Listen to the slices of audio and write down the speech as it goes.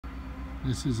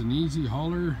This is an easy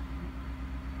hauler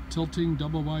tilting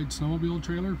double wide snowmobile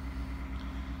trailer.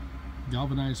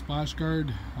 Galvanized splash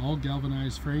guard, all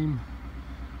galvanized frame.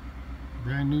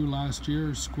 Brand new last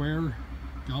year, square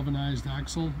galvanized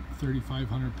axle,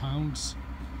 3,500 pounds.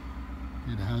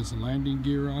 It has a landing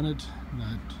gear on it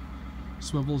that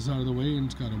swivels out of the way, and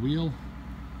it's got a wheel,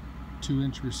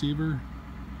 2-inch receiver,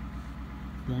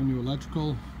 brand new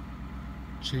electrical,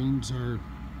 chains are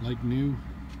like new.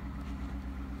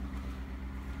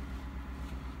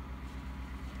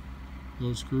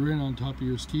 Those screw in on top of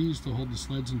your skis to hold the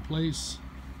sleds in place.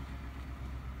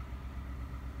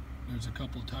 There's a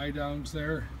couple tie downs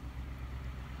there.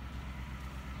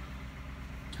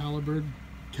 Caliber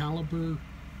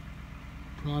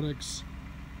products,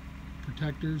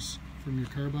 protectors from your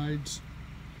carbides.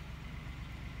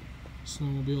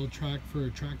 Snowmobile track for a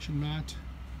traction mat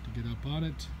to get up on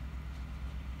it.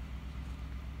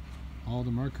 All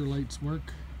the marker lights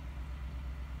work.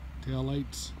 Tail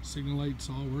lights, signal lights,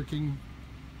 all working.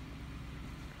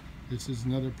 This is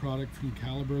another product from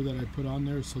Caliber that I put on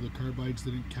there so the carbides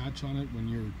didn't catch on it when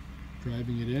you're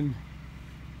driving it in.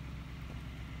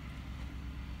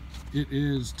 It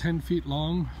is 10 feet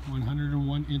long,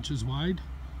 101 inches wide.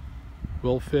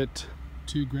 Will fit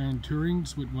 2 Grand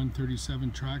Tourings with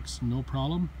 137 tracks, no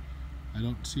problem. I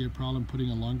don't see a problem putting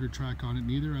a longer track on it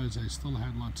neither, as I still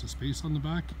had lots of space on the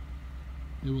back.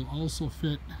 It will also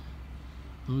fit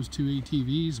those 2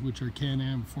 ATVs, which are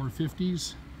Can-Am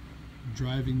 450s.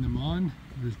 Driving them on,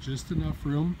 there's just enough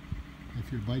room.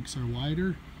 If your bikes are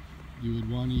wider, you would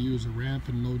want to use a ramp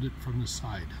and load it from the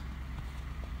side.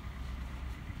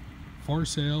 For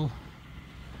sale,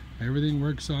 everything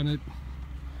works on it.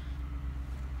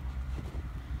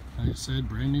 Like I said,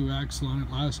 brand new axle on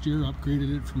it last year,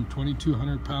 upgraded it from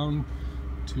 2,200 pound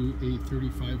to a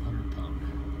 3,500 pound.